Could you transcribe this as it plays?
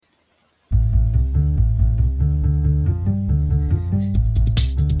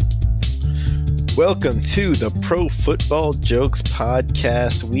Welcome to the Pro Football Jokes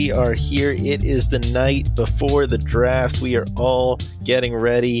podcast. We are here. It is the night before the draft. We are all getting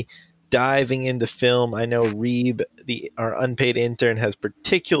ready, diving into film. I know Reeb, our unpaid intern, has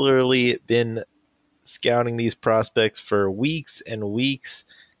particularly been scouting these prospects for weeks and weeks,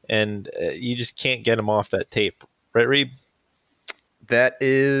 and you just can't get them off that tape. Right, Reeb? That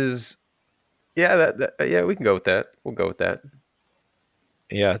is, yeah, we can go with that. We'll go with that.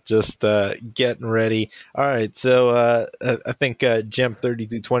 Yeah, just getting ready. All right, so I think Gem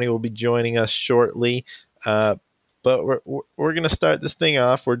 3220 will be joining us shortly, but we're gonna start this thing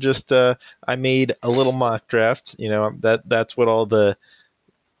off. We're just I made a little mock draft. You know, that's what all the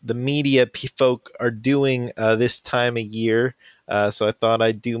media folk are doing this time of year. So I thought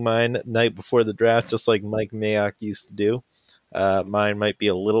I'd do mine night before the draft, just like Mike Mayock used to do. Mine might be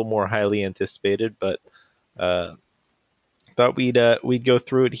a little more highly anticipated, but thought we'd go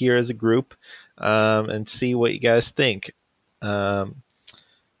through it here as a group and see what you guys think. So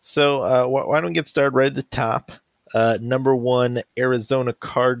why don't we get started right at the top? Number 1, Arizona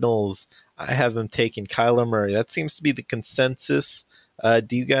Cardinals. I have them taking Kyler Murray. That seems to be the consensus.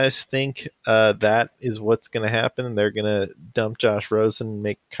 Do you guys think that is what's going to happen? They're going to dump Josh Rosen and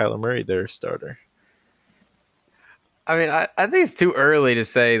make Kyler Murray their starter? I mean, I think it's too early to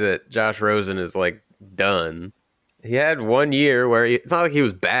say that Josh Rosen is like done. He had 1 year where it's not like he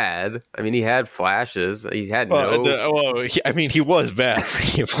was bad. I mean, he had flashes. He had he was bad for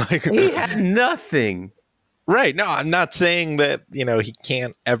him. He had nothing. Right. No, I'm not saying that, he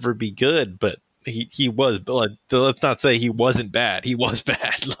can't ever be good, but he was. But let's not say he wasn't bad. He was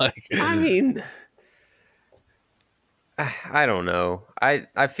bad. I mean, I don't know.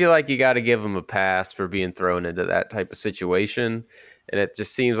 I feel like you got to give him a pass for being thrown into that type of situation, and it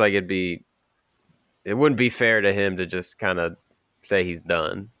just seems like it wouldn't be fair to him to just kind of say he's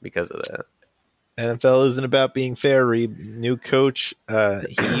done because of that. NFL isn't about being fair, Reeb. New coach,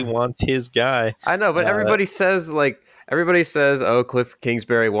 he wants his guy. I know, but everybody says, oh, Cliff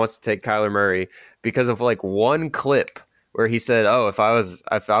Kingsbury wants to take Kyler Murray because of like one clip where he said, oh, if I was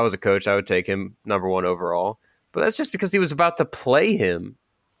a coach, I would take him number 1 overall. But that's just because he was about to play him.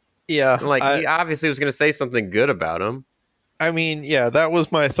 Yeah. And he obviously was going to say something good about him. I mean, yeah, that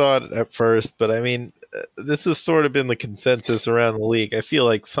was my thought at first, but I mean, this has sort of been the consensus around the league. I feel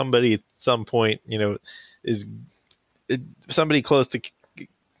like somebody at some point, is somebody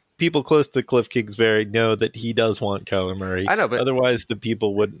people close to Cliff Kingsbury know that he does want Kyler Murray. I know, but otherwise the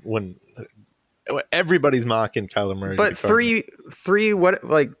people wouldn't. Everybody's mocking Kyler Murray. But 3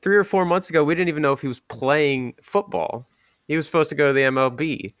 or 4 months ago, we didn't even know if he was playing football. He was supposed to go to the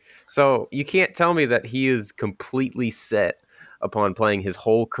MLB. So you can't tell me that he is completely set upon playing his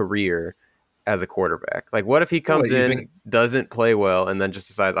whole career as a quarterback. Like, what if he comes doesn't play well, and then just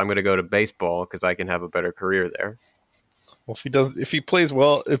decides, I'm going to go to baseball because I can have a better career there? Well, if he plays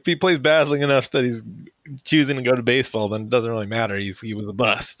badly enough that he's choosing to go to baseball, then it doesn't really matter. He was a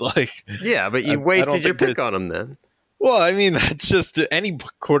bust. Yeah, but you wasted your pick on him then. Well, I mean, that's just any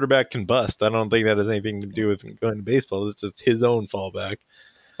quarterback can bust. I don't think that has anything to do with going to baseball. It's just his own fallback.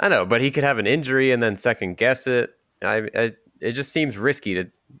 I know, but he could have an injury and then second guess it. It just seems risky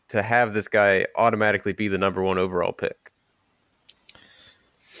to have this guy automatically be the number 1 overall pick.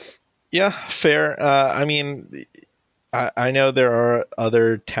 Yeah, fair. I mean, I know there are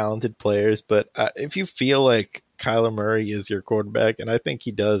other talented players, but if you feel like Kyler Murray is your quarterback, and I think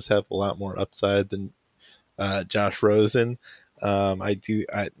he does have a lot more upside than Josh Rosen,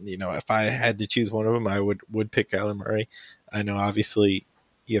 if I had to choose one of them, I would pick Kyler Murray. I know, obviously,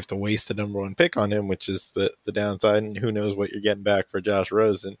 you have to waste the number 1 pick on him, which is the downside, and who knows what you're getting back for Josh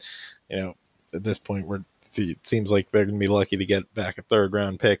Rosen. At this point, it seems like they're going to be lucky to get back a 3rd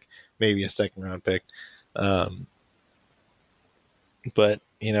round pick, maybe a 2nd round pick. But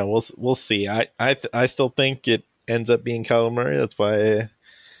we'll see. I still think it ends up being Kyler Murray. That's why I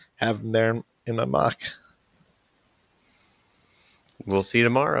have him there in my mock. We'll see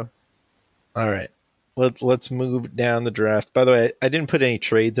tomorrow. All right. Let's move down the draft. By the way, I didn't put any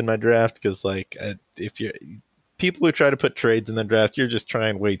trades in my draft because, if you're people who try to put trades in the draft, you're just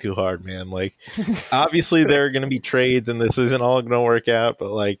trying way too hard, man. Obviously there are going to be trades, and this isn't all going to work out.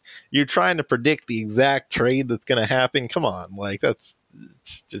 But you're trying to predict the exact trade that's going to happen. Come on, it's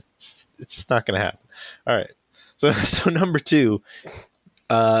just not going to happen. All right. So number 2,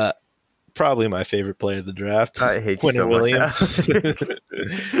 probably my favorite player of the draft. I hate Quentin Williams.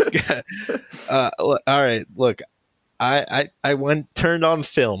 All right, look, I turned on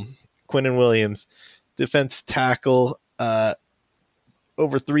film. Quentin Williams, defensive tackle,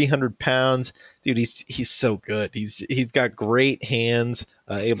 over 300 pounds. Dude, he's so good. He's got great hands,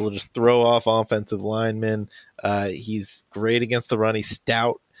 able to just throw off offensive linemen. He's great against the run. He's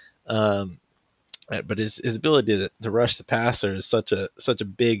stout. But his ability to rush the passer is such a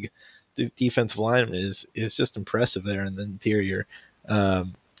big defensive lineman is just impressive there in the interior.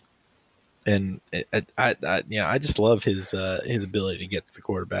 And I just love his ability to get to the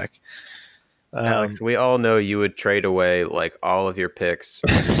quarterback. Alex, we all know you would trade away like all of your picks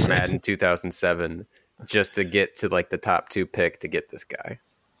from Madden 2007 just to get to like the top 2 pick to get this guy.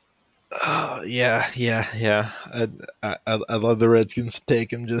 Oh yeah. I love the Redskins to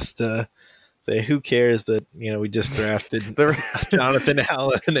take him. Just say, who cares that we just drafted Jonathan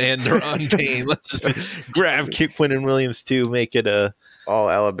Allen and Deron Payne? Let's just grab Quinnen Williams too. Make it a all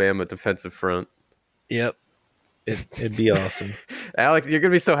Alabama defensive front. Yep. It'd be awesome. Alex, you're going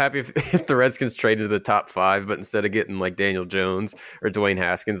to be so happy if the Redskins traded to the top 5, but instead of getting like Daniel Jones or Dwayne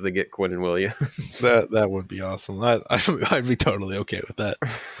Haskins, they get Quinnen Williams. That would be awesome. I'd be totally okay with that.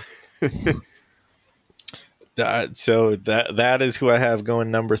 So that is who I have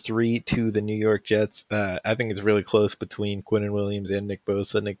going number 3 to the New York Jets. I think it's really close between Quinnen Williams and Nick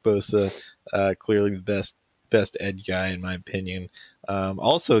Bosa. Nick Bosa, clearly the best edge guy in my opinion.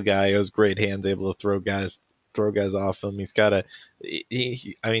 Also a guy who has great hands, able to throw guys off him. He's got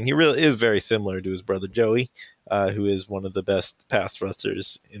he really is very similar to his brother Joey, who is one of the best pass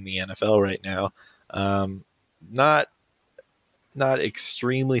rushers in the NFL right now. Not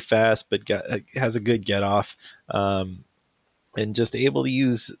extremely fast, but has a good get off, and just able to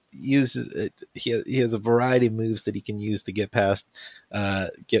use he has a variety of moves that he can use to get past,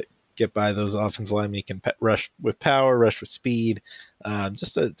 get by those offensive linemen. He can rush with power, rush with speed.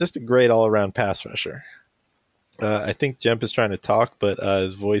 Just a great all around pass rusher. I think Jemp is trying to talk, but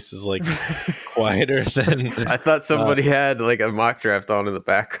his voice is like quieter than. I thought somebody had like a mock draft on in the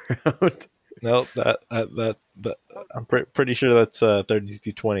background. No, that I'm pretty sure that's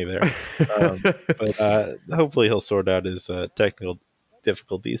 3220 there. But hopefully he'll sort out his technical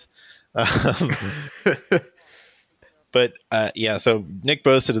difficulties. But yeah, so Nick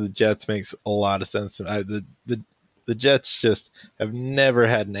Bosa to the Jets makes a lot of sense. The Jets just have never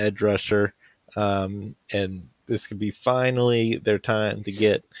had an edge rusher, and this could be finally their time to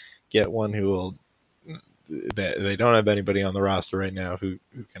get one who will. They don't have anybody on the roster right now who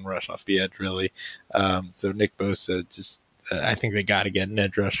can rush off the edge really. So Nick Bosa, just I think they got to get an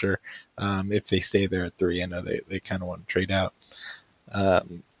edge rusher if they stay there at 3. I know they kind of want to trade out.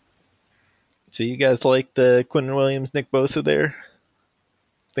 So you guys like the Quinnen Williams, Nick Bosa there?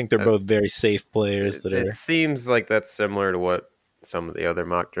 I think they're both very safe players. It seems like that's similar to what some of the other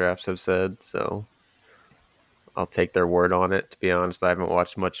mock drafts have said. So I'll take their word on it. To be honest, I haven't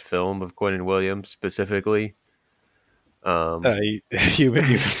watched much film of Quinnen Williams specifically. You've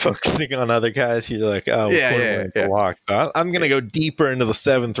been focusing on other guys. You're like, oh, yeah. Lock. So I'm going to go deeper into the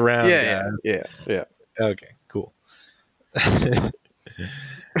 7th round. Yeah. Okay, cool.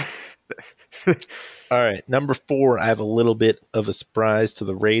 All right, number 4. I have a little bit of a surprise to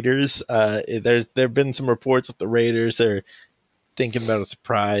the Raiders. There've been some reports that the Raiders are thinking about a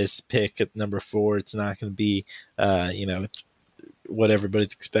surprise pick at number 4. It's not going to be, what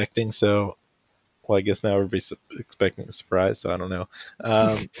everybody's expecting. So, well, I guess now everybody's expecting a surprise. So I don't know.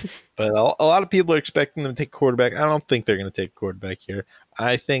 But a lot of people are expecting them to take a quarterback. I don't think they're going to take a quarterback here.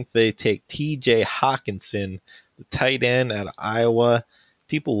 I think they take T.J. Hawkinson, the tight end out of Iowa.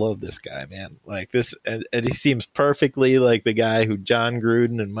 People love this guy, man. Like this, and he seems perfectly like the guy who John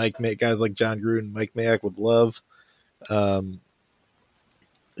Gruden and guys like John Gruden and Mike Mayock would love.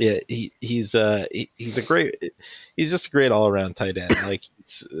 Yeah, he's just a great all around tight end. Like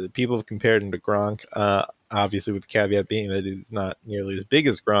people have compared him to Gronk, obviously with the caveat being that he's not nearly as big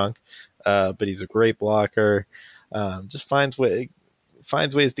as Gronk, but he's a great blocker. Just finds ways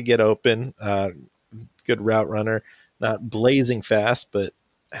to get open. Good route runner, not blazing fast, but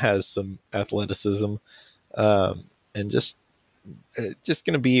has some athleticism, and just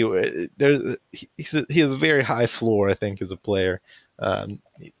going to be there. He has a very high floor, I think, as a player.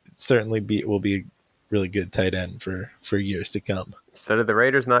 Certainly will be a really good tight end for years to come. So did the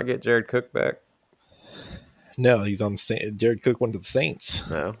Raiders not get Jared Cook back? No, he's on the Saints. Jared Cook went to the Saints.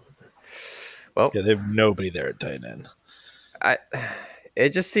 No. Well, yeah, they have nobody there at tight end. It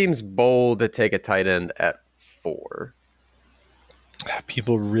just seems bold to take a tight end at 4.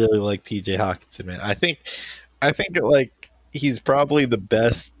 People really like T.J. Hawkinson, man. I think like he's probably the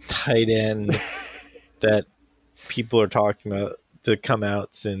best tight end that people are talking about to come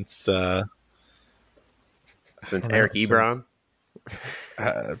out since Eric Ebron.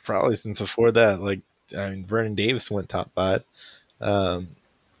 Probably since before that. Like, I mean, Vernon Davis went top 5. Um,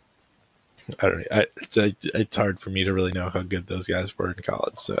 I don't know. It's hard for me to really know how good those guys were in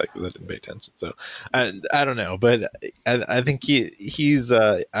college, so because I didn't pay attention. So I don't know, but I think he's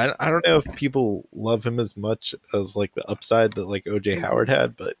I don't know if people love him as much as like the upside that like OJ Howard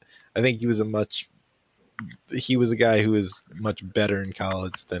had, but I think he was a guy who was much better in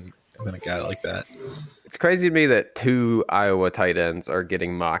college than a guy like that. It's crazy to me that 2 Iowa tight ends are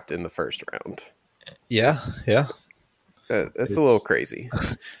getting mocked in the first round. Yeah, yeah. That's a little It's crazy.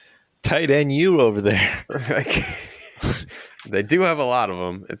 tight end you over there. Like, they do have a lot of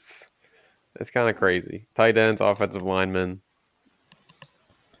them. It's kind of crazy. Tight ends, offensive linemen,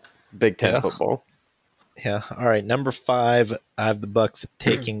 Big Ten Yeah, football. yeah. All right, number 5. I have the Bucks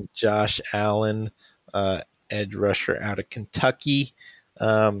taking Josh Allen, edge rusher out of Kentucky.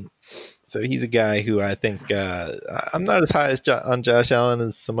 Um, so he's a guy who I think I'm not as high as on Josh Allen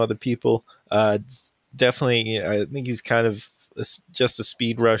as some other people. It's definitely, I think he's kind of just a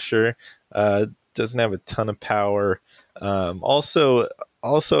speed rusher. Doesn't have a ton of power. Also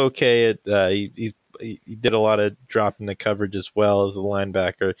okay at he did a lot of dropping the coverage as well as a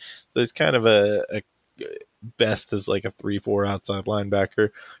linebacker. So he's kind of a best as like a 3-4 outside linebacker,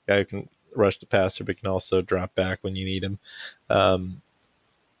 guy who can rush the passer but can also drop back when you need him.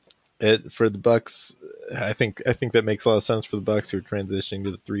 For the Bucks, I think that makes a lot of sense for the Bucks who are transitioning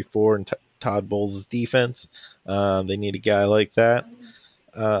to the 3-4 and Todd Bowles' defense. They need a guy like that.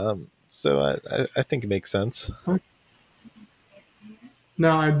 So I think it makes sense.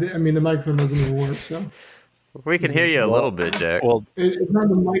 No, I mean the microphone doesn't even work. So We can hear you a little bit, Jack. Well, it's not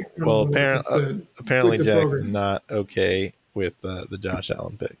the microphone. apparently the Jack's program. not okay with the Josh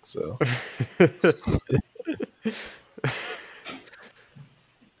Allen pick. So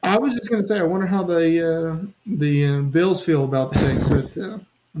I was just going to say, I wonder how the Bills feel about the pick, but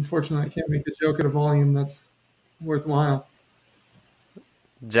unfortunately, I can't make the joke at a volume that's worthwhile.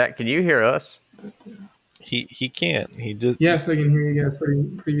 Jack, can you hear us? he can't. He just Yes, I can hear you guys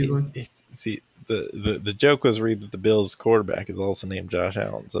pretty easily. see the joke was read that the Bills quarterback is also named Josh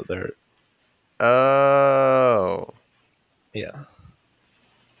Allen. So they're Oh, yeah.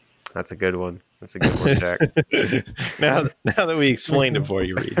 that's a good one. That's a good one, Jack. now that we explained it for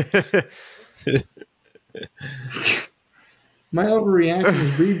you, Reed. My overreaction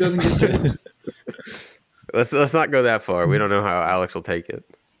is Reed doesn't get jokes. Let's not go that far. We don't know how Alex will take it.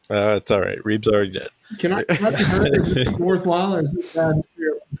 It's all right. Reeb's already dead. Can I be heard? Is this worthwhile, or is this bad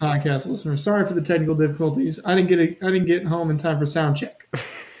material for podcast listeners? Sorry for the technical difficulties. I didn't get home in time for sound check.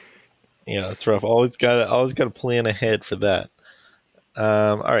 Yeah, that's rough. Always got to plan ahead for that.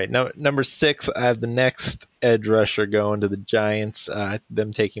 All right, number 6, I have the next edge rusher going to the Giants.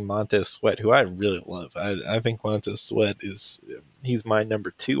 Them taking Montez Sweat, who I really love. I think Montez Sweat he's my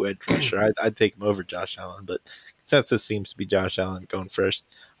number 2 edge rusher. I'd take him over Josh Allen, but consensus seems to be Josh Allen going first.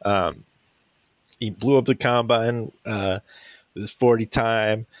 He blew up the combine. His 40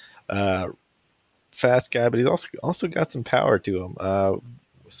 time, fast guy, but he's also got some power to him.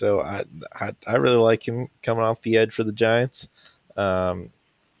 So I really like him coming off the edge for the Giants. I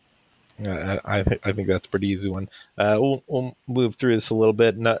think that's a pretty easy one. We'll move through this a little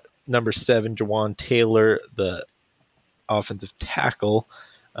bit. Number 7, Jawan Taylor, the offensive tackle,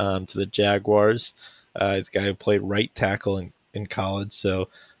 to the Jaguars. He's a guy who played right tackle in college, so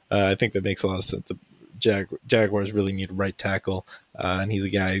I think that makes a lot of sense. The Jaguars really need a right tackle, and he's a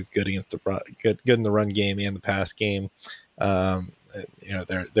guy who's good against the run, good in the run game and the pass game. They're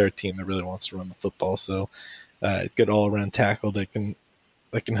a team that really wants to run the football, so good all around tackle that can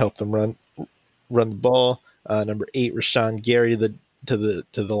help them run the ball. Number 8, Rashawn Gary to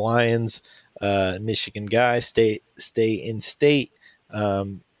the Lions, Michigan guy, stay in state.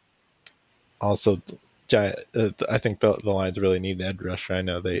 Also, I think the Lions really need an edge rusher. I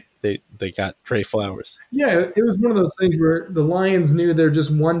know they got Trey Flowers. Yeah, it was one of those things where the Lions knew they're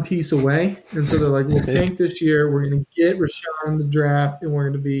just one piece away, and so they're like, "We'll tank this year. We're going to get Rashawn in the draft, and we're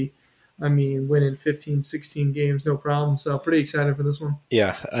going to be, winning 15, 16 games, no problem." So pretty excited for this one.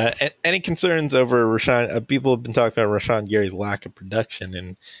 Yeah. Any concerns over Rashawn? People have been talking about Rashawn Gary's lack of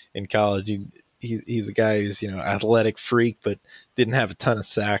production in college. He's a guy who's athletic freak, but didn't have a ton of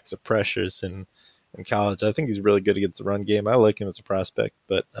sacks or pressures in college. I think he's really good against the run game. I like him as a prospect,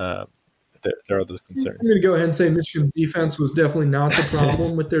 but there are those concerns. I'm going to go ahead and say Michigan's defense was definitely not the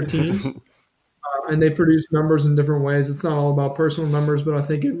problem with their team. And they produce numbers in different ways. It's not all about personal numbers, but I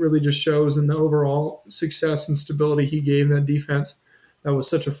think it really just shows in the overall success and stability he gave that defense. That was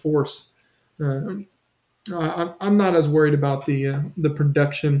such a force. I'm not as worried about the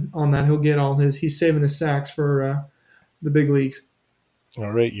production on that. He'll get all his. He's saving his sacks for the big leagues.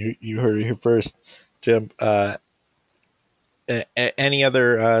 All right, you heard it here first, Jim. Any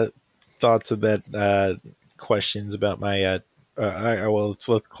other thoughts of that? Questions about my? Let's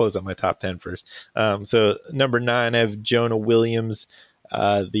close up my top 10 first. So number 9, I have Jonah Williams,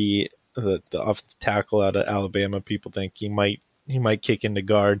 the offensive tackle out of Alabama. People think he might kick into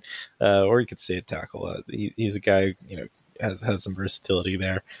guard, or he could stay at tackle. He's a guy who has some versatility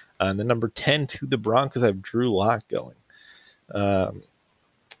there. And then number 10 to the Broncos, I have Drew Lock going.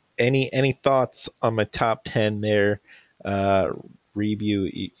 Any thoughts on my top 10 there? Reeb,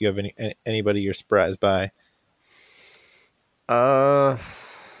 you have anybody you're surprised by? Probably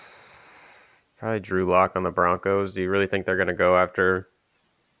Drew Lock on the Broncos. Do you really think they're going to go after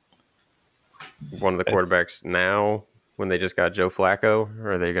one of the quarterbacks now when they just got Joe Flacco,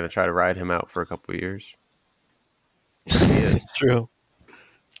 or are they going to try to ride him out for a couple of years? It's true.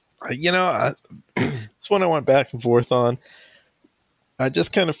 It's one I went back and forth on. I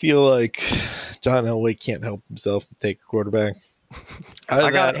just kind of feel like John Elway can't help himself and take a quarterback.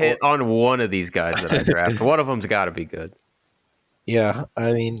 I got hit on one of these guys that I draft. One of them's got to be good. Yeah,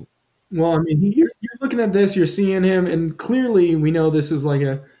 I mean... Well, you're looking at this, you're seeing him, and clearly we know this is like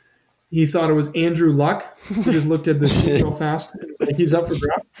he thought it was Andrew Luck. He just looked at the sheet real fast. Like, he's up for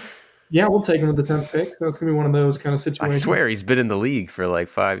draft. Yeah, we'll take him with the 10th pick. So it's going to be one of those kind of situations. I swear he's been in the league for like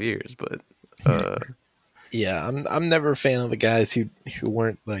 5 years, but... Yeah, I'm never a fan of the guys who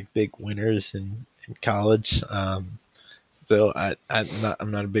weren't like big winners in college. So I'm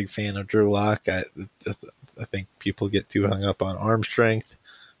not a big fan of Drew Lock. I think people get too hung up on arm strength.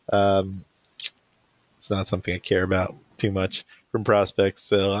 It's not something I care about too much from prospects.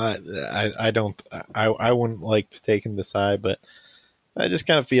 So I wouldn't like to take him this high, but I just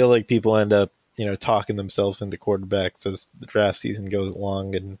kind of feel like people end up talking themselves into quarterbacks as the draft season goes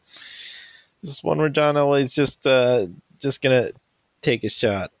along, and this is one where John Elway's just gonna take a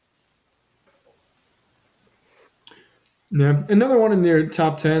shot. Yeah, another one in your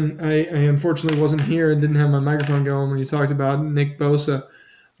top 10. I unfortunately wasn't here and didn't have my microphone going when you talked about Nick Bosa.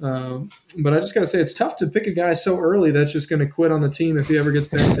 But I just got to say, it's tough to pick a guy so early that's just going to quit on the team if he ever gets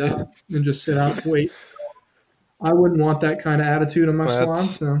banged up and just sit out and wait. I wouldn't want that kind of attitude on my squad.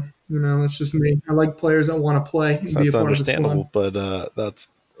 So, that's just me. I like players that want to play and be a part of the squad. But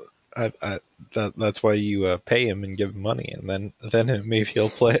that's why you pay him and give him money, and then maybe he'll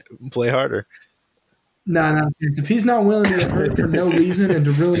play harder. No. If he's not willing to get hurt for no reason and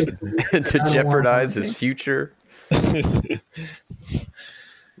to ruin it, to jeopardize his future,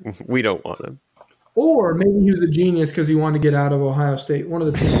 we don't want him. Or maybe he was a genius because he wanted to get out of Ohio State. One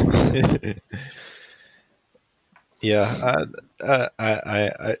of the two. Yeah,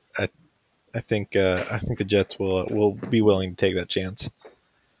 I think the Jets will be willing to take that chance.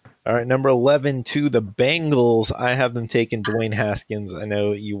 All right, number 11 to the Bengals. I have them taking Dwayne Haskins. I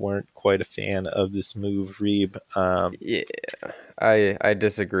know you weren't quite a fan of this move, Reeb. Yeah, I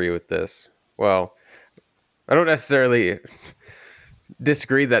disagree with this. Well, I don't necessarily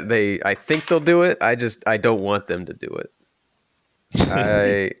disagree that I think they'll do it. I don't want them to do it.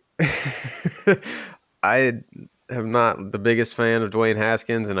 I am not the biggest fan of Dwayne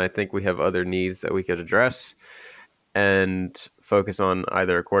Haskins, and I think we have other needs that we could address and focus on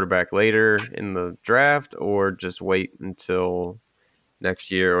either a quarterback later in the draft or just wait until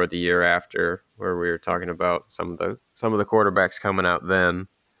next year or the year after, where we were talking about some of the quarterbacks coming out then.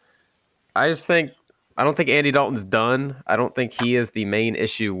 I don't think Andy Dalton's done. I don't think he is the main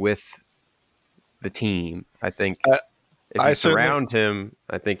issue with the team. I think if you surround him,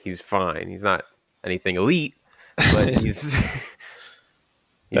 I think he's fine. He's not anything elite, but he's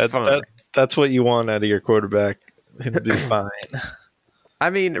fine. That's what you want out of your quarterback. Him to be fine. I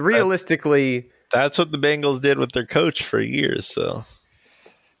mean, realistically, that's what the Bengals did with their coach for years. So,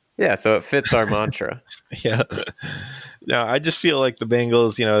 yeah, so it fits our mantra. Yeah. No, I just feel like the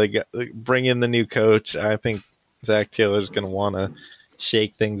Bengals, they bring in the new coach. I think Zach Taylor's going to want to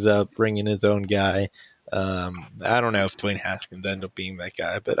shake things up, bring in his own guy. I don't know if Dwayne Haskins end up being that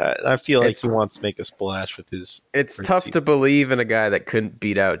guy, but I feel like he wants to make a splash with his. It's tough to believe in a guy that couldn't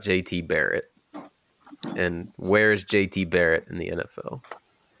beat out JT Barrett. And where's JT Barrett in the NFL?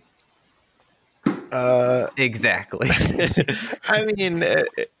 Exactly. I mean,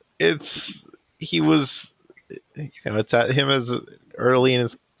 he was, it's at him as early in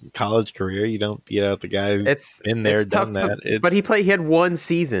his college career. You don't beat out the guy who's been there, done that. But he had one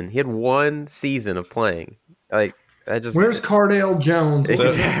season. He had one season of playing. Like, where's Cardale Jones?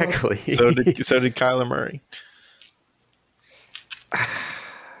 Exactly. So did Kyler Murray.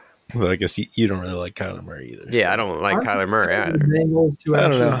 Well, I guess you don't really like Kyler Murray either. Yeah, so. I don't like Kyler Murray either. The Bengals to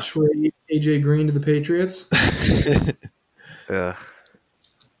actually trade AJ Green to the Patriots. Ugh.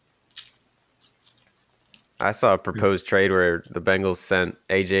 I saw a proposed trade where the Bengals sent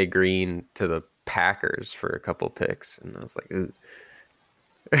AJ Green to the Packers for a couple picks, and I was like,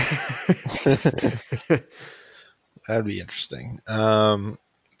 That'd be interesting.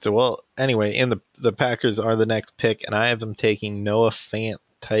 Anyway, in the Packers are the next pick, and I have them taking Noah Fant,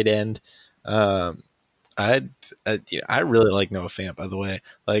 tight end. Um, I really like Noah Fant, by the way.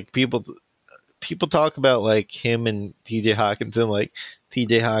 Like people talk about like him and TJ Hawkinson. Like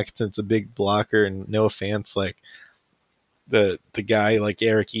TJ Hawkinson's a big blocker, and Noah Fant's like the guy like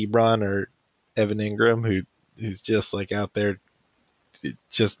Eric Ebron or Evan Ingram who's just like out there,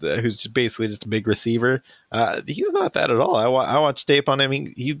 just who's basically just a big receiver. He's not that at all. I watch tape on him.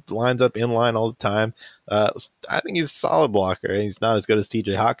 He lines up in line all the time. I think he's a solid blocker. He's not as good as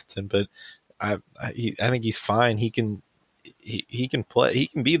TJ Hawkinson, but I think he's fine. He can play. He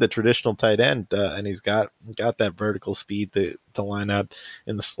can be the traditional tight end, and he's got that vertical speed to line up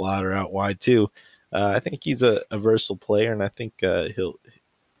in the slot or out wide too. I think he's a versatile player, and I think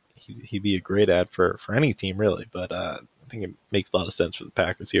he'd be a great ad for any team really. But I think it makes a lot of sense for the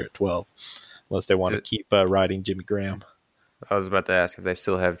Packers here at 12, unless they want to keep riding Jimmy Graham. I was about to ask if they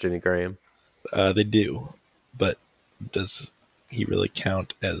still have Jimmy Graham. They do, but does he really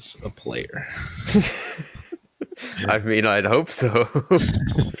count as a player? I mean, I'd hope so.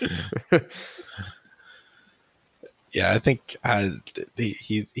 Yeah, I think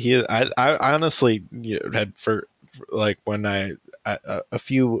he I honestly had for like when I a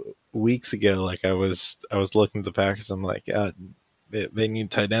few weeks ago, like I was looking at the Packers. I'm like, they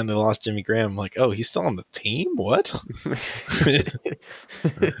need tight end. They lost Jimmy Graham. I'm like, oh, he's still on the team? What?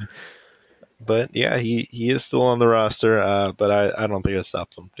 But yeah, he is still on the roster. But I don't think it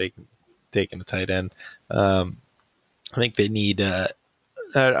stops them taking a tight end. I think they need I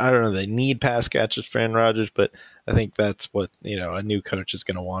don't know, they need pass catchers for Aaron Rodgers, but I think that's what a new coach is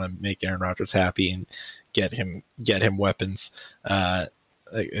going to want to make Aaron Rodgers happy and get him weapons,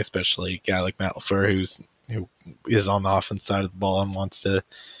 especially a guy like Matt LaFleur who is on the offense side of the ball and wants to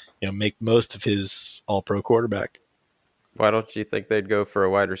make most of his All-Pro quarterback. Why don't you think they'd go for a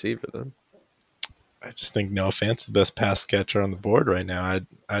wide receiver then? I just think Noah Fant's the best pass catcher on the board right now.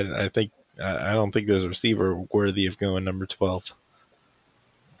 I think I don't think there's a receiver worthy of going number 12.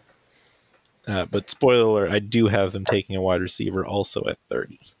 But spoiler alert, I do have them taking a wide receiver also at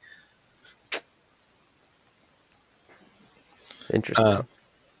 30. Interesting.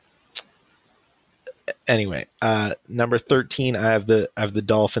 Anyway, number 13, I have the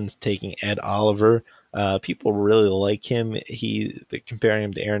Dolphins taking Ed Oliver. People really like him. Comparing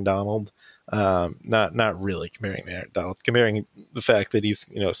him to Aaron Donald. Not really comparing him to Aaron Donald. Comparing the fact that he's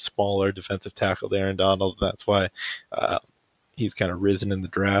smaller defensive tackle to Aaron Donald. That's why he's kind of risen in the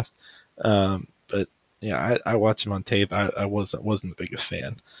draft. But yeah, I watched him on tape. I wasn't the biggest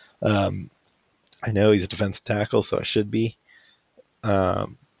fan. I know he's a defensive tackle, so I should be. But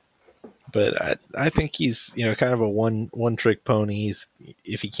I think he's kind of a one trick pony.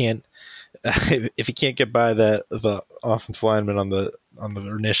 If he can't get by the offensive lineman on the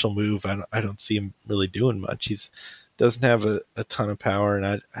initial move, I don't see him really doing much. He doesn't have a ton of power,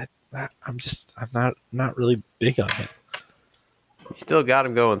 and I'm not really big on him. You still got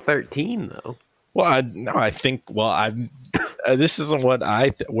him going 13 though. Well, this isn't where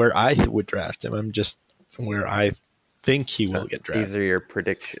I would draft him. I'm just where I think he will get drafted. These are your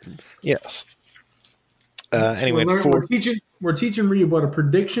predictions. Yes. So Anyway, we're teaching Reed what a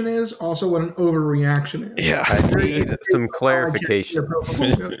prediction is, also what an overreaction is. Yeah, I need some clarification.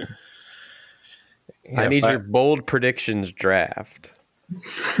 I need your bold predictions draft.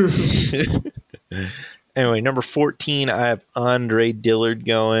 Anyway, number 14, I have Andre Dillard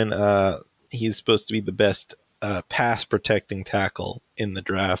going. He's supposed to be the best pass protecting tackle in the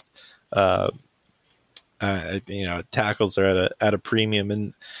draft. Tackles are at a premium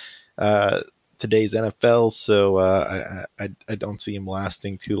in today's NFL, so I don't see him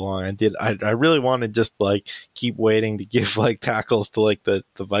lasting too long. I really want to just like keep waiting to give like tackles to like the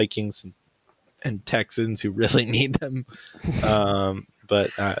Vikings and Texans who really need them.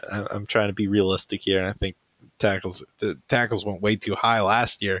 But I'm trying to be realistic here, and I think the tackles went way too high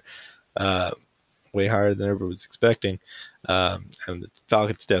last year, way higher than everyone was expecting. And the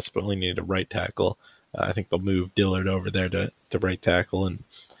Falcons desperately need a right tackle. I think they'll move Dillard over there to right tackle and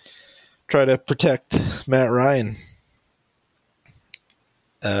try to protect Matt Ryan.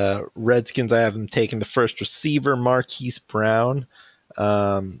 Redskins, I have them taking the first receiver, Marquise Brown,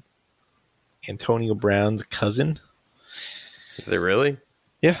 Antonio Brown's cousin. Is it really?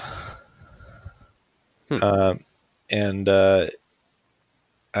 Yeah. And I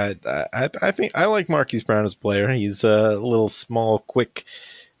think I like Marquise Brown as a player. He's a little small, quick,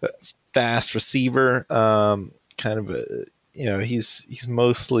 fast receiver. Kind of a, he's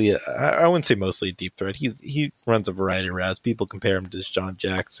mostly I wouldn't say mostly a deep threat. He runs a variety of routes. People compare him to Deshaun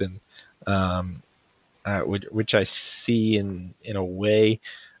Jackson, which I see in a way.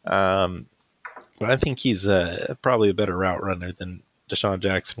 But I think he's probably a better route runner than Deshaun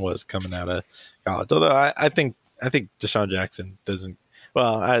Jackson was coming out of college. Although I think Deshaun Jackson doesn't.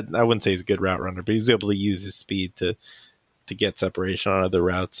 Well, I wouldn't say he's a good route runner, but he's able to use his speed to get separation on other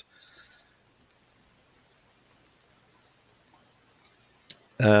routes.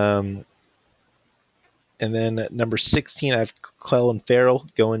 And then at number 16, I have Clelin Ferrell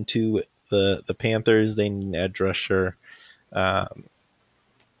going to the Panthers. They need an edge rusher. And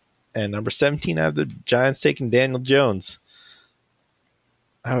number 17, I have the Giants taking Daniel Jones.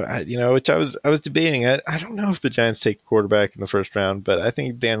 Which I was debating. I don't know if the Giants take a quarterback in the first round, but I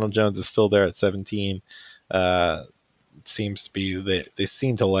think Daniel Jones is still there at 17. It seems to be they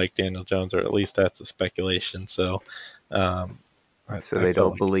seem to like Daniel Jones, or at least that's a speculation. So, they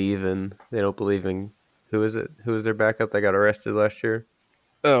don't believe in who is it? Who was their backup that got arrested last year?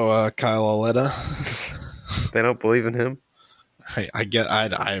 Oh, Kyle Aletta. They don't believe in him. I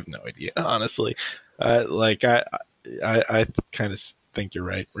have no idea, honestly. I kind of think you're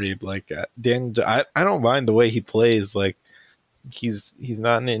right, Reeb. Like Dan, I don't mind the way he plays. Like he's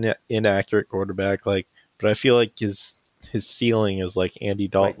not an inaccurate quarterback. Like, but I feel like his ceiling is like Andy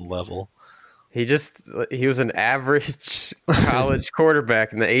Dalton level. He was an average college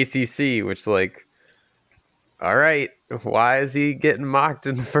quarterback in the ACC, which like, all right, why is he getting mocked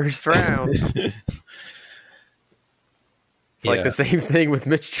in the first round? It's like the same thing with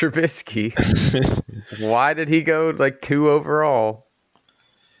Mitch Trubisky. Why did he go like 2 overall?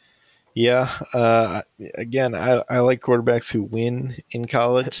 Yeah. Again, I like quarterbacks who win in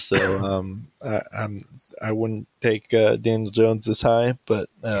college, so I wouldn't take Daniel Jones this high. But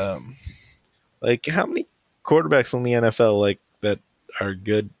like, how many quarterbacks in the NFL like that are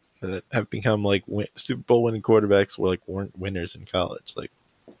good that have become like Super Bowl winning quarterbacks weren't winners in college? Like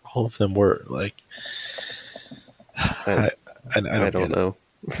all of them were. Like I don't know.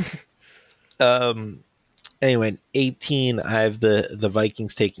 Anyway, 18, I have the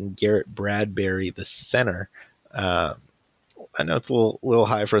Vikings taking Garrett Bradbury, the center. I know it's a little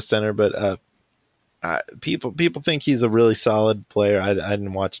high for a center, but people think he's a really solid player. I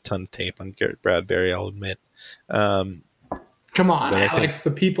didn't watch a ton of tape on Garrett Bradbury, I'll admit. Come on, Alex.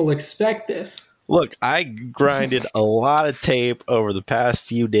 The people expect this. Look, I grinded a lot of tape over the past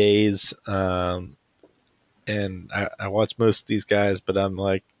few days, and I watch most of these guys, but I'm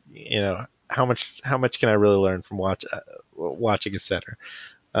like, how much can I really learn from watching a center?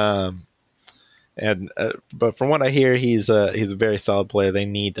 But from what I hear, he's a very solid player. They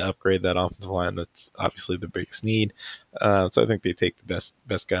need to upgrade that offensive line. That's obviously the biggest need. So I think they take the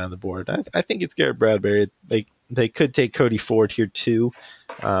best guy on the board. I think it's Garrett Bradbury. They could take Cody Ford here too.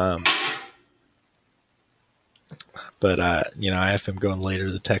 But I have him going later,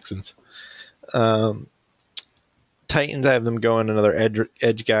 the Texans. Titans, I have them going another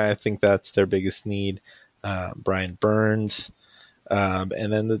edge guy. I think that's their biggest need. Brian Burns.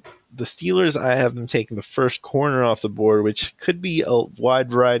 And then the Steelers, I have them taking the first corner off the board, which could be a wide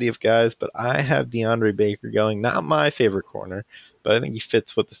variety of guys, but I have DeAndre Baker going. Not my favorite corner, but I think he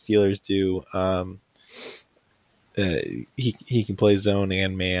fits what the Steelers do. He can play zone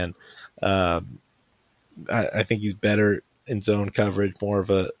and man. I think he's better in zone coverage, more of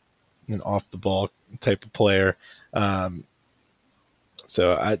an off the ball type of player. So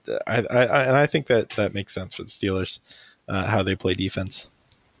I think that makes sense for the Steelers, how they play defense.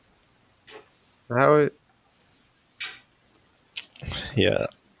 Yeah,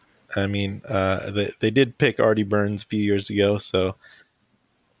 I mean, they did pick Artie Burns a few years ago, so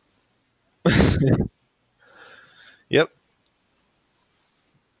yep,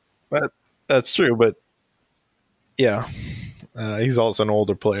 that's true. But yeah. He's also an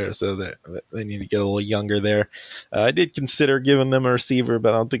older player, so they need to get a little younger there. I did consider giving them a receiver,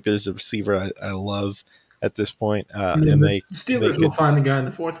 but I don't think there's a receiver I love at this point. And the Steelers will find the guy in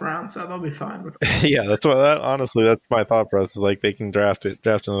the 4th round, so they'll be fine with it. Yeah, that's honestly, that's my thought process. Like, they can draft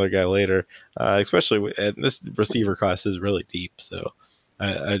another guy later, especially this receiver class is really deep. So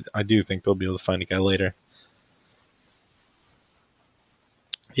I do think they'll be able to find a guy later.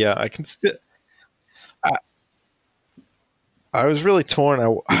 Yeah, I can still. I was really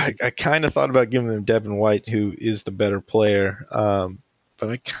torn. I kind of thought about giving them Devin White, who is the better player, but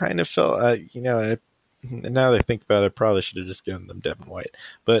I kind of felt, now that I think about it, I probably should have just given them Devin White.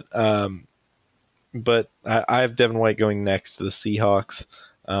 But I have Devin White going next to the Seahawks.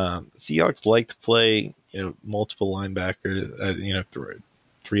 Seahawks like to play multiple linebackers,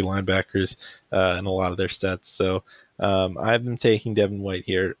 three linebackers in a lot of their sets. So I've been taking Devin White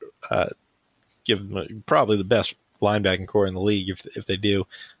here. Give them probably the best linebacking core in the league if they do.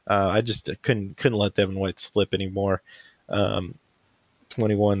 I just couldn't let Devin White slip anymore.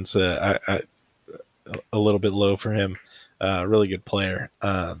 21's a little bit low for him. Really good player.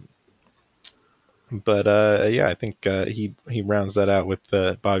 But I think he rounds that out with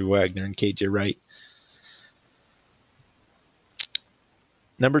Bobby Wagner and KJ Wright.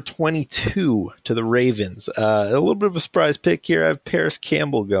 Number 22 to the Ravens. A little bit of a surprise pick here. I have Paris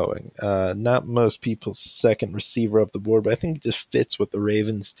Campbell going. Not most people's second receiver up the board, but I think it just fits what the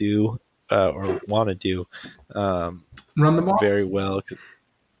Ravens do or want to do Run the ball very well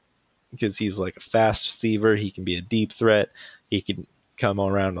because he's like a fast receiver. He can be a deep threat. He can come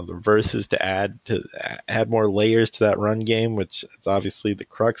around on the reverses to add more layers to that run game, which is obviously the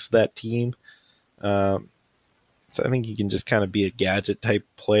crux of that team. So I think he can just kind of be a gadget type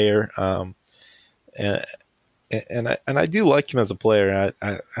player, and I do like him as a player.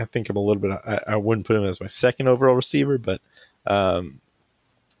 I think I'm a little bit. I wouldn't put him as my second overall receiver, but I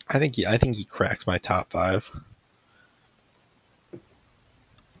think he cracks my top 5.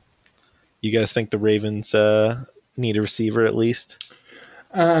 You guys think the Ravens need a receiver at least?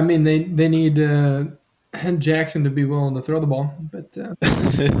 I mean, they need Jackson to be willing to throw the ball, but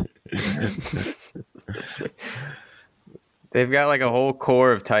They've got like a whole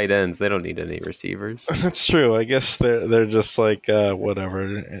core of tight ends. They don't need any receivers. That's true. I guess they're just like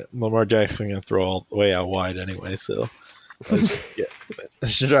whatever. Lamar Jackson gonna throw all the way out wide anyway, so I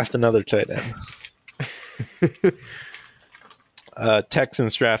should draft another tight end.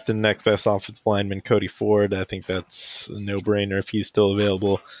 Texans drafted next best offensive lineman Cody Ford. I think that's a no-brainer if he's still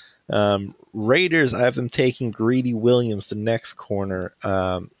available. Raiders, I have them taking Greedy Williams, the next corner.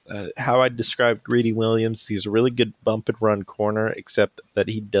 How I describe Greedy Williams, he's a really good bump and run corner, except that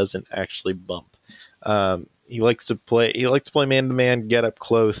he doesn't actually bump. He likes to play man to man, get up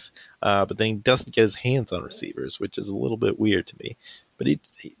close, but then he doesn't get his hands on receivers, which is a little bit weird to me. But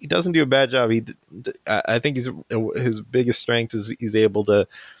he doesn't do a bad job. I think his biggest strength is he's able to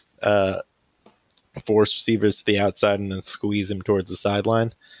force receivers to the outside and then squeeze him towards the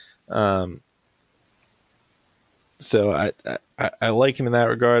sideline. So I like him in that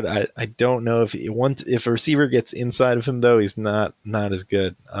regard. I don't know if if a receiver gets inside of him though, he's not as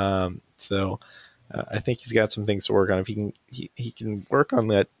good. So I think he's got some things to work on. If he can work on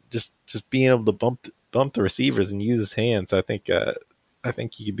that, just being able to bump the receivers and use his hands, I think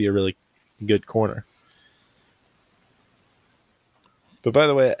he could be a really good corner. But by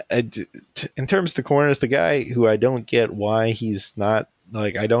the way, in terms of the corners, the guy who I don't get why he's not,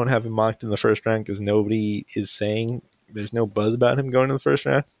 like, I don't have him mocked in the first round because nobody is saying, there's no buzz about him going in the first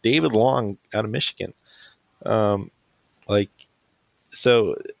round. David Long out of Michigan. So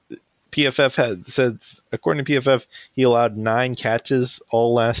PFF says, according to PFF, he allowed 9 catches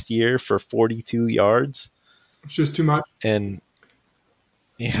all last year for 42 yards. it's just too much. And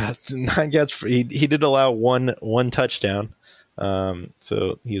yeah, 9 catches. He did allow one touchdown.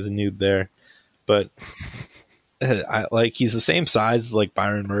 So he's a noob there. But he's the same size as like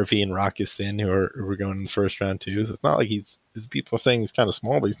Byron Murphy and Rock Sin who are going in the first round too. So it's not like people are saying he's kind of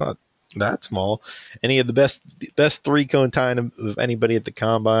small, but he's not that small. And he had the best 3-cone time of anybody at the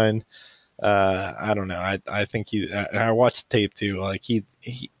combine. I don't know. I think I watched the tape too. Like he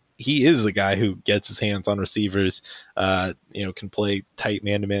is a guy who gets his hands on receivers. Can play tight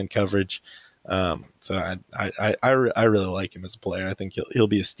man-to-man coverage. So I really like him as a player. I think he'll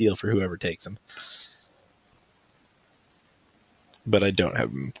be a steal for whoever takes him. But I don't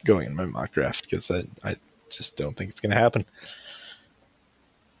have him going in my mock draft because I just don't think it's going to happen.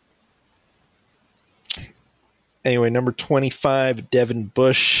 Anyway, number 25, Devin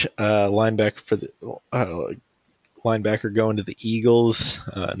Bush, linebacker linebacker going to the Eagles,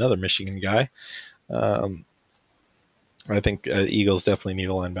 another Michigan guy. I think Eagles definitely need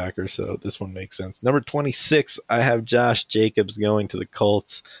a linebacker, so this one makes sense. Number 26, I have Josh Jacobs going to the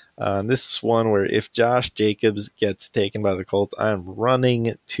Colts. This is one where if Josh Jacobs gets taken by the Colts, I'm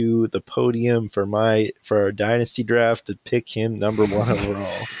running to the podium for our dynasty draft to pick him number 1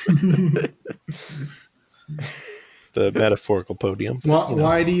 overall. The metaphorical podium.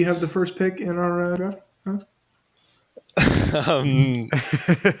 Why do you have the first pick in our draft?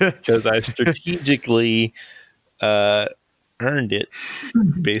 Because I strategically earned it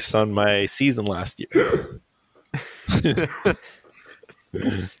based on my season last year.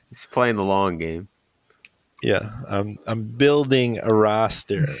 He's playing the long game. Yeah, I'm building a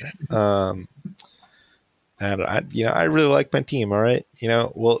roster. And I really like my team. All right,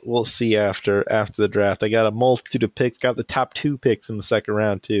 we'll see after the draft. I got a multitude of picks. Got the top 2 picks in the second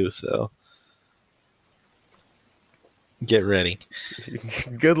round too. So get ready.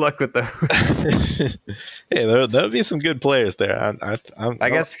 Good luck with those. Hey, there'll be some good players there. I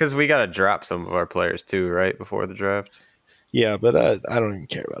guess because we got to drop some of our players too, right, before the draft. Yeah, but I don't even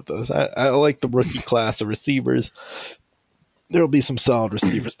care about those. I like the rookie class of receivers. There'll be some solid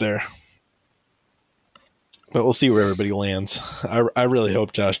receivers there. But we'll see where everybody lands. I really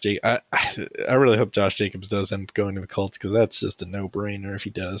hope I really hope Josh Jacobs does end up going to the Colts, because that's just a no-brainer if he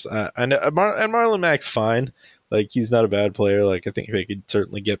does. I know, and Marlon Mack's fine. Like, he's not a bad player. Like, I think they could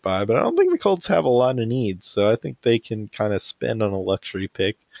certainly get by, but I don't think the Colts have a lot of needs. So I think they can kind of spend on a luxury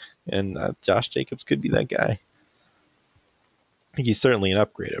pick, and Josh Jacobs could be that guy. I think he's certainly an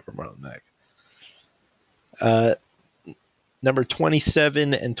upgrade over Marlon Mack. Number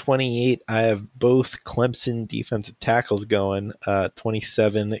 27 and 28, I have both Clemson defensive tackles going.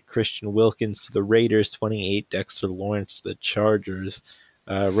 27, Christian Wilkins to the Raiders. 28, Dexter Lawrence to the Chargers.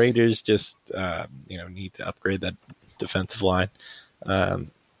 Raiders just need to upgrade that defensive line.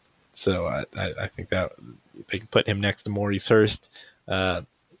 So I think that they can put him next to Maurice Hurst,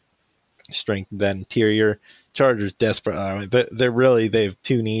 strengthen that interior. Chargers desperate. They have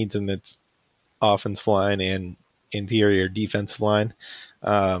 2 needs, and it's offensive line and interior defensive line.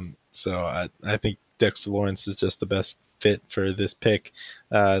 So I think Dexter Lawrence is just the best fit for this pick.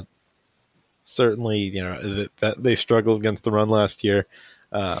 Certainly, that they struggled against the run last year.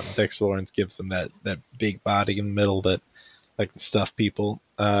 Dexter Lawrence gives them that big body in the middle that can stuff people.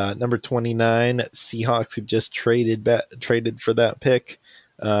 Number 29, Seahawks, who just traded for that pick.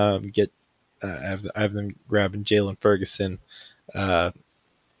 I've been grabbing Jalen Ferguson,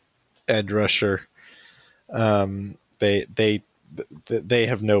 edge rusher. They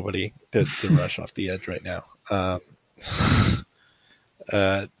have nobody to rush off the edge right now.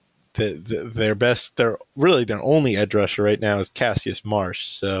 Their only edge rusher right now is Cassius Marsh.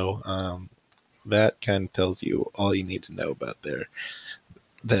 So that kind of tells you all you need to know about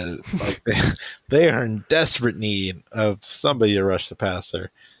they are in desperate need of somebody to rush the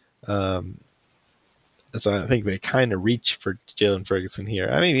passer. So I think they kind of reach for Jalen Ferguson here.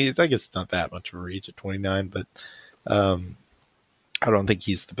 I mean, I guess it's not that much of a reach at 29, but I don't think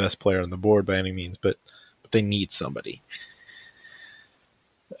he's the best player on the board by any means, but they need somebody.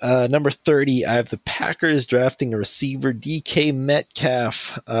 Number 30, I have the Packers drafting a receiver, DK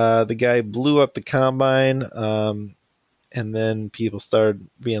Metcalf. The guy blew up the combine, and then people started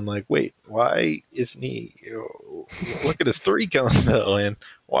being like, wait, why isn't he? Look at his 3 going, though, and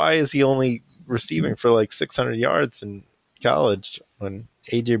why is he only receiving for like 600 yards in college when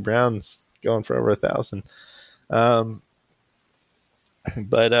A.J. Brown's going for over 1,000?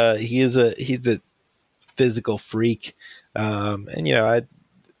 But he's a physical freak, and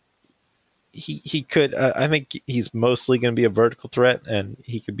he could. I think he's mostly going to be a vertical threat, and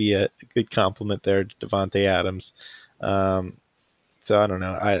he could be a good complement there to Devontae Adams. So I don't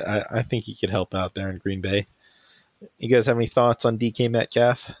know. I think he could help out there in Green Bay. You guys have any thoughts on DK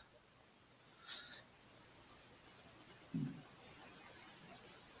Metcalf?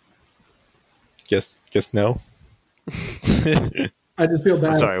 Guess no. I just feel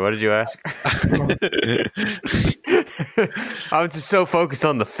bad. I'm sorry, what did you ask? I was just so focused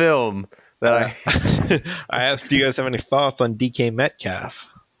on the film that I asked, do you guys have any thoughts on DK Metcalf?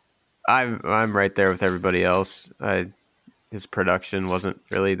 I'm right there with everybody else. His production wasn't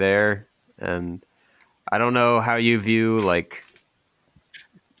really there, and I don't know how you view like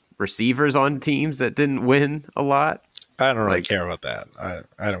receivers on teams that didn't win a lot. I don't really care about that.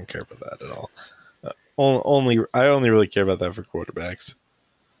 I don't care about that at all. I only really care about that for quarterbacks.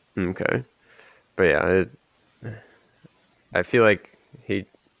 Okay, but yeah, I feel like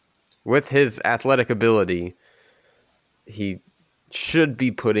with his athletic ability, he should be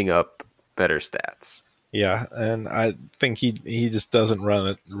putting up better stats. Yeah, and I think he just doesn't run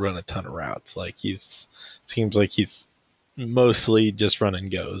a ton of routes. Like seems like he's mostly just run and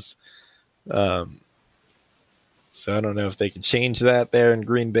goes. So I don't know if they can change that there in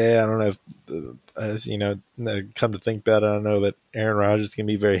Green Bay. I don't know if, as come to think about it, I don't know that Aaron Rodgers is going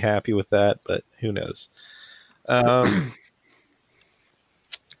to be very happy with that, but who knows?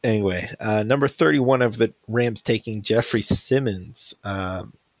 Anyway, number 31 of the Rams taking Jeffrey Simmons.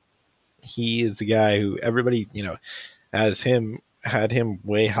 He is the guy who everybody, had him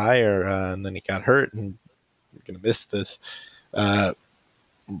way higher, and then he got hurt, and we're going to miss this. Probably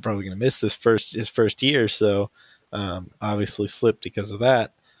going to miss his first year, so obviously slipped because of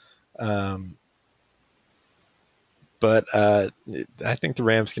that. But I think the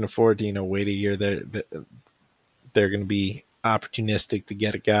Rams can afford to, wait a year. they're going to be opportunistic to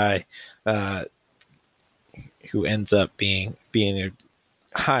get a guy who ends up being a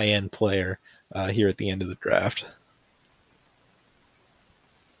high end player here at the end of the draft.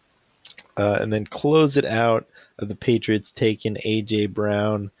 And then close it out. The Patriots taking A.J.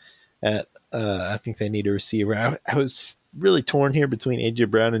 Brown at I think they need a receiver. I was really torn here between A.J.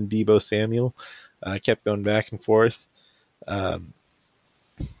 Brown and Deebo Samuel. I kept going back and forth. But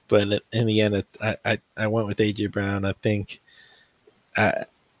in the end, I went with A.J. Brown. I think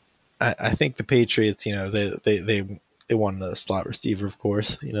the Patriots, they want a slot receiver, of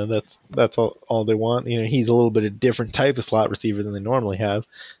course. That's all they want. He's a little bit a different type of slot receiver than they normally have.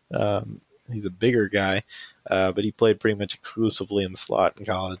 He's a bigger guy, but he played pretty much exclusively in the slot in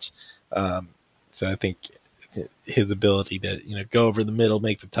college. So I think his ability to go over the middle,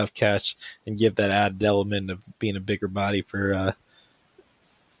 make the tough catch, and give that added element of being a bigger body for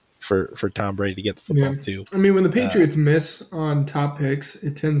Tom Brady to get the football too. I mean, when the Patriots miss on top picks,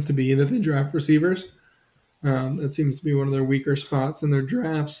 it tends to be that they draft receivers. That seems to be one of their weaker spots in their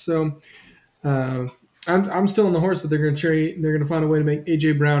drafts. So I'm still on the horse that they're going to trade. They're going to find a way to make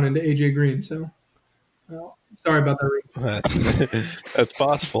A.J. Brown into A.J. Green. So sorry about that. That's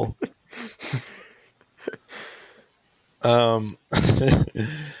possible.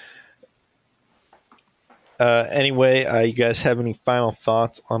 Anyway, you guys have any final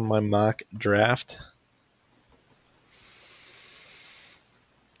thoughts on my mock draft?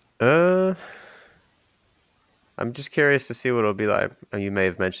 I'm just curious to see what it'll be like. You may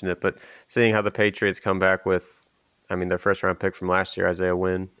have mentioned it, but seeing how the Patriots come back with, their first round pick from last year, Isaiah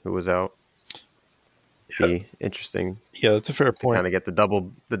Wynn, who was out, be interesting. Yeah, that's a fair point. Kind of get the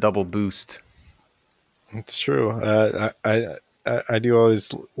double boost. It's true. I do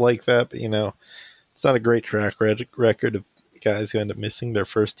always like that, but it's not a great track record of guys who end up missing their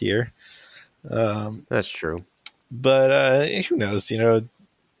first year. That's true. But who knows? You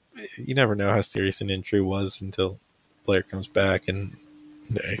never know how serious an injury was until the player comes back, and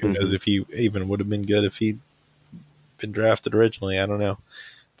who knows if he even would have been good if he'd been drafted originally. I don't know,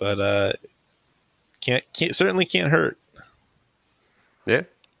 but certainly can't hurt. Yeah.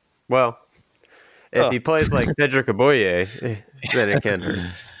 Well, if he plays like Cedric Aboye, then it can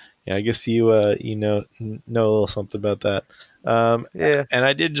hurt. Yeah, I guess you know a little something about that. Yeah. And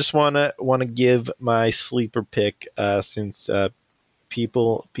I did just want to give my sleeper pick since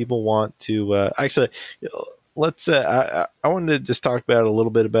people want to actually let's I wanted to just talk about a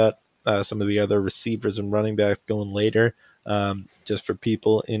little bit about some of the other receivers and running backs going later, just for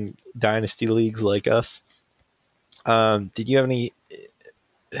people in dynasty leagues like us. Did you have any?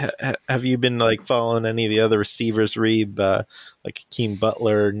 Have you been following any of the other receivers, Reeb, like Hakeem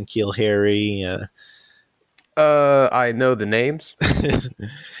Butler and N'Keal Harry? I know the names.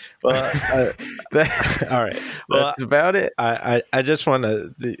 Well, all right. Well, that's about it. I just want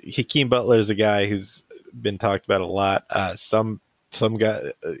to. Hakeem Butler is a guy who's been talked about a lot. Some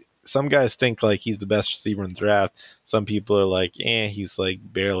guys think he's the best receiver in the draft. Some people are like, he's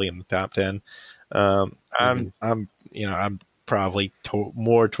barely in the top 10. I'm probably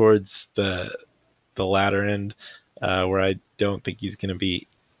more towards the latter end, where I don't think he's going to be.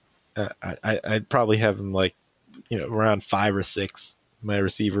 I'd probably have him around 5 or 6 my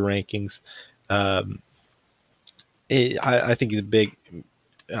receiver rankings. I think he's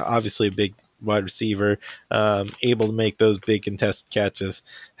obviously a big wide receiver, able to make those big contested catches.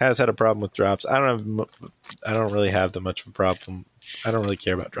 Has had a problem with drops. I don't really have that much of a problem. I don't really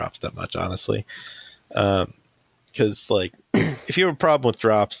care about drops that much, honestly. Because if you have a problem with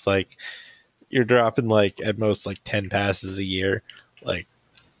drops, you're dropping at most 10 passes a year,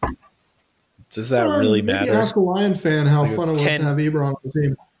 does that really matter? Ask a Lion fan how fun it was to have Ebron on the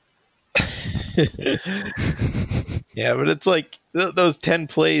team. Yeah, but it's those 10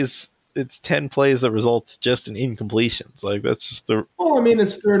 plays. It's 10 plays that results just in incompletions. That's just the. Well,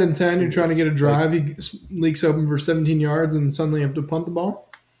 it's 3rd and 10. You're trying to get a drive. He leaks open for 17 yards, and suddenly you have to punt the ball.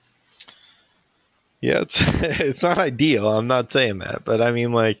 Yeah, it's not ideal. I'm not saying that, but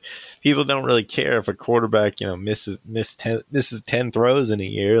people don't really care if a quarterback misses 10 throws in a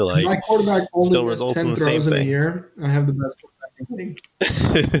year. My quarterback only missed 10 throws in a year. I have the best quarterback in the league.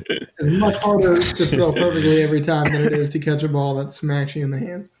 It's much harder to throw perfectly every time than it is to catch a ball that smacks you in the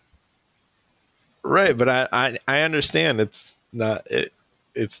hands. Right, but I understand it's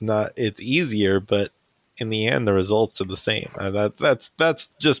easier, but in the end, the results are the same. That's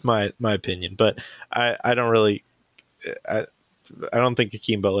just my opinion, but I don't really, I don't think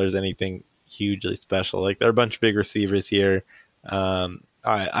Hakeem Butler is anything hugely special. There are a bunch of big receivers here.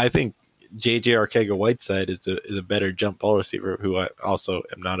 I think JJ Arcega-Whiteside is a better jump ball receiver, who I also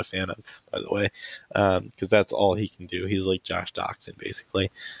am not a fan of, by the way, because that's all he can do. He's like Josh Doxson, basically.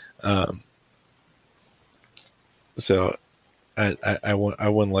 So I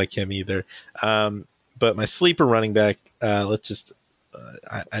wouldn't like him either. But my sleeper running back, let's just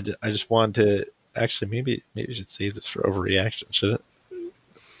I just wanted to actually maybe I should save this for overreaction, should it?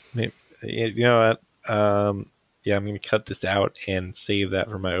 Maybe, you know what? Yeah, I'm going to cut this out and save that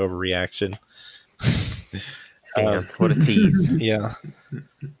for my overreaction. Damn, what a tease. Yeah.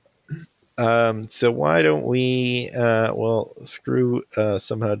 So why don't we? Well, Screw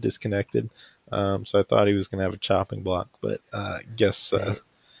somehow disconnected. So I thought he was going to have a chopping block, but guess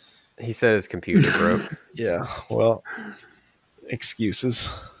he said his computer broke. Yeah. Well, excuses.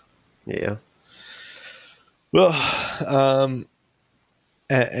 Yeah. Well,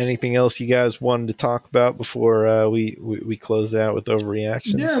 anything else you guys wanted to talk about before we close out with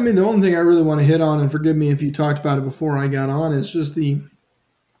overreactions? Yeah, I mean, the only thing I really want to hit on, and forgive me if you talked about it before I got on, is just the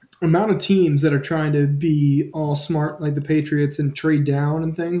amount of teams that are trying to be all smart, like the Patriots, and trade down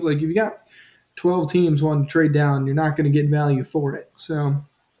and things. Like, if you got 12 teams wanting to trade down, you're not going to get value for it. So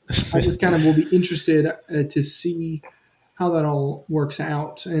I just kind of will be interested to see how that all works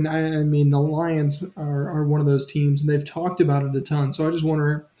out. And I mean, the Lions are one of those teams, and they've talked about it a ton. So I just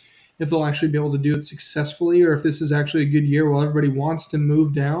wonder if they'll actually be able to do it successfully, or if this is actually a good year while everybody wants to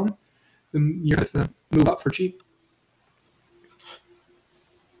move down, then you have to move up for cheap.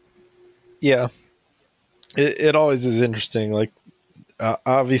 Yeah, it always is interesting. Like,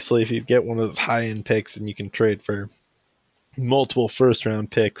 obviously, if you get one of those high-end picks and you can trade for multiple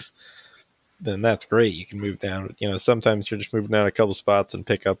first-round picks, then that's great. You can move down. You know, sometimes you're just moving down a couple spots and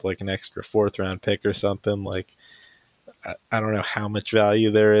pick up like an extra fourth-round pick or something. Like, I don't know how much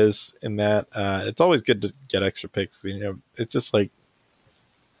value there is in that. It's always good to get extra picks. You know, it's just like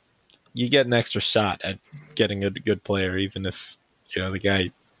you get an extra shot at getting a good player, even if, you know, the guy.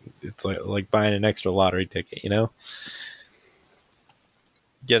 It's like buying an extra lottery ticket, you know?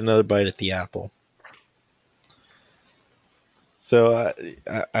 Get another bite at the apple. So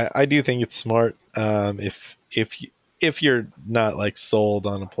I do think it's smart if you're not like sold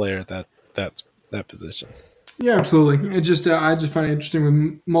on a player that's that position. Yeah, absolutely. I just find it interesting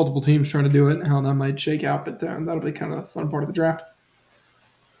with multiple teams trying to do it and how that might shake out, but that'll be kind of the fun part of the draft.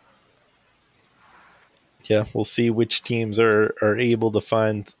 Yeah, we'll see which teams are able to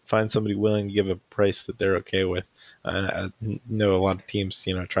find somebody willing to give a price that they're okay with. I know a lot of teams,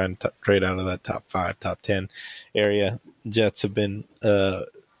 you know, trying to trade out of that top 5, top 10 area. Jets have been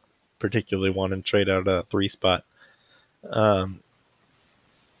particularly wanting to trade out of a 3 spot. All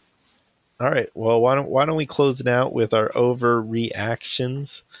right, well, why don't we close it out with our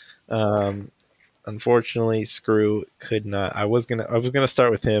overreactions? Unfortunately, Screw could not. I was gonna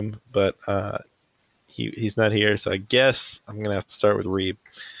start with him, but he's not here, so I guess I'm gonna have to start with Reeb.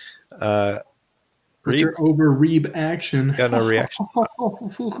 What's your over-Reeb action? Got no reaction.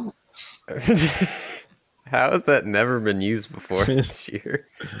 How has that never been used before this year?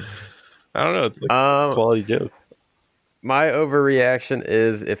 I don't know. It's like a quality joke. My overreaction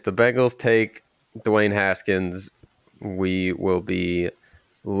is if the Bengals take Dwayne Haskins, we will be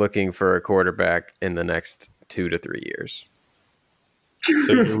looking for a quarterback in the next 2 to 3 years.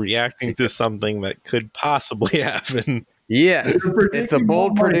 So you're reacting to something that could possibly happen. Yes, it's a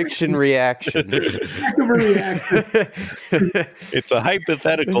bold prediction reaction. Heck of a reaction. It's a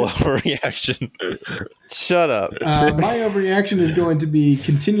hypothetical reaction. Shut up. My overreaction is going to be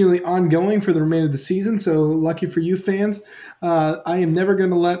continually ongoing for the remainder of the season, so lucky for you fans. I am never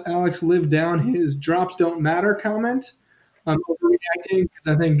going to let Alex live down his drops don't matter comment. I'm overreacting because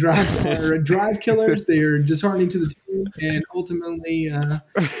I think drops are drive killers. They are disheartening to the team and ultimately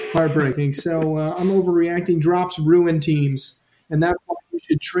heartbreaking. So I'm overreacting. Drops ruin teams. And that's why you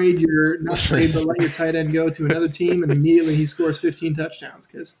should let your tight end go to another team and immediately he scores 15 touchdowns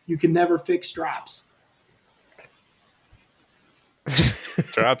because you can never fix drops.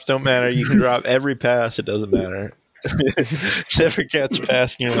 Drops don't matter. You can drop every pass. It doesn't matter. Never catch a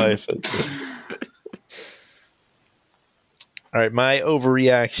pass in your life. All right, my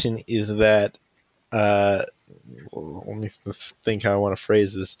overreaction is that let me think how I want to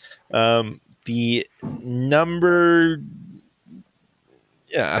phrase this. The number,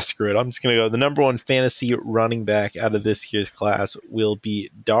 screw it. I'm just going to go. The number 1 fantasy running back out of this year's class will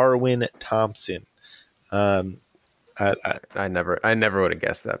be Darwin Thompson. I never would have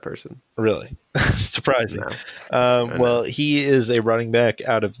guessed that person. Really? Surprising. No. Well, he is a running back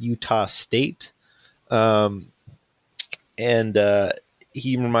out of Utah State. And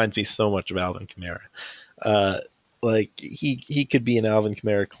he reminds me so much of Alvin Kamara. like he could be an Alvin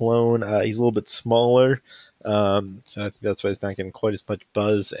Kamara clone. He's a little bit smaller, so I think that's why he's not getting quite as much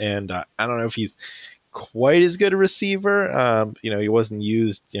buzz. And I don't know if he's quite as good a receiver. He wasn't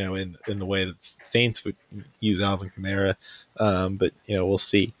used, in the way that Saints would use Alvin Kamara. But we'll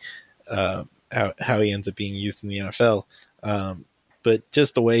see how he ends up being used in the NFL. But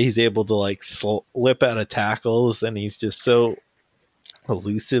just the way he's able to like slip out of tackles, and he's just so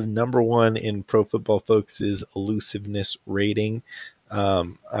elusive. Number one in Pro Football Focus's elusiveness rating.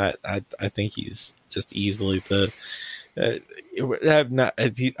 I think he's just easily the. I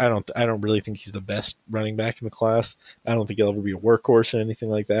don't really think he's the best running back in the class. I don't think he'll ever be a workhorse or anything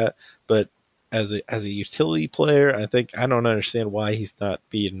like that. But as a utility player, I don't understand why he's not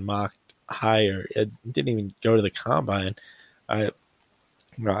being mocked higher. It didn't even go to the combine. I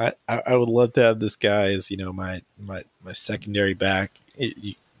would love to have this guy as my secondary back.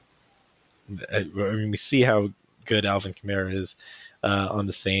 We see how good Alvin Kamara is on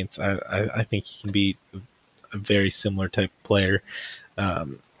the Saints. I think he can be a very similar type of player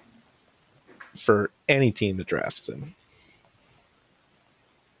for any team that drafts him.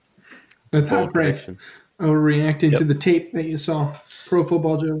 That's high praise. Overreacting to the tape that you saw. Pro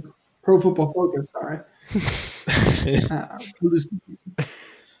Football Focus. Sorry.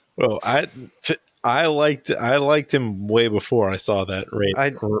 Well, I liked him way before I saw that rate.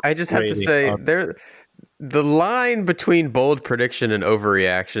 I just have to say the line between bold prediction and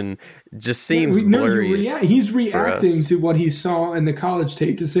overreaction just seems blurry. He's reacting to what he saw in the college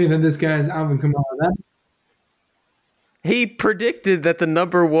tape to say that this guy is Alvin Kamara. He predicted that the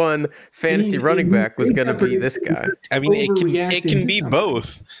number one fantasy running back was going to be this guy. I mean, it can be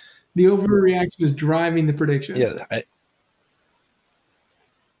both. The overreaction is driving the prediction.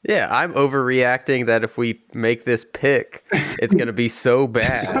 Yeah, I'm overreacting that if we make this pick, it's going to be so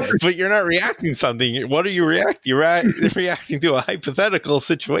bad. But you're not reacting to something. What are you reacting? You're reacting to a hypothetical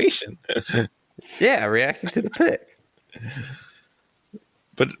situation. Yeah, reacting to the pick.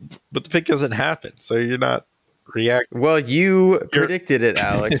 But the pick doesn't happen, so you're not reacting. Well, you predicted it,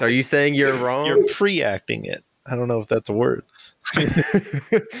 Alex. Are you saying you're wrong? You're pre-acting it. I don't know if that's a word.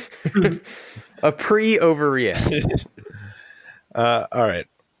 A pre-overreaction. All right.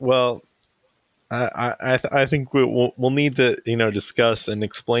 Well, I think we'll need to discuss and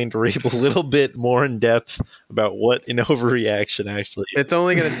explain to Rabe a little bit more in depth about what an overreaction actually is. It's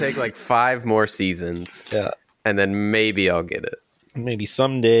only going to take like 5 more seasons. Yeah, and then maybe I'll get it. Maybe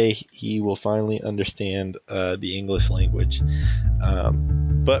someday he will finally understand the English language.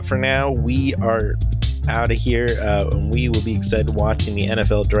 But for now, we are out of here, and we will be excited watching the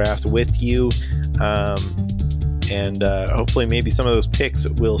NFL draft with you. And hopefully maybe some of those picks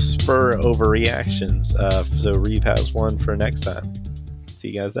will spur overreactions. So Reeve has one for next time.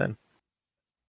 See you guys then.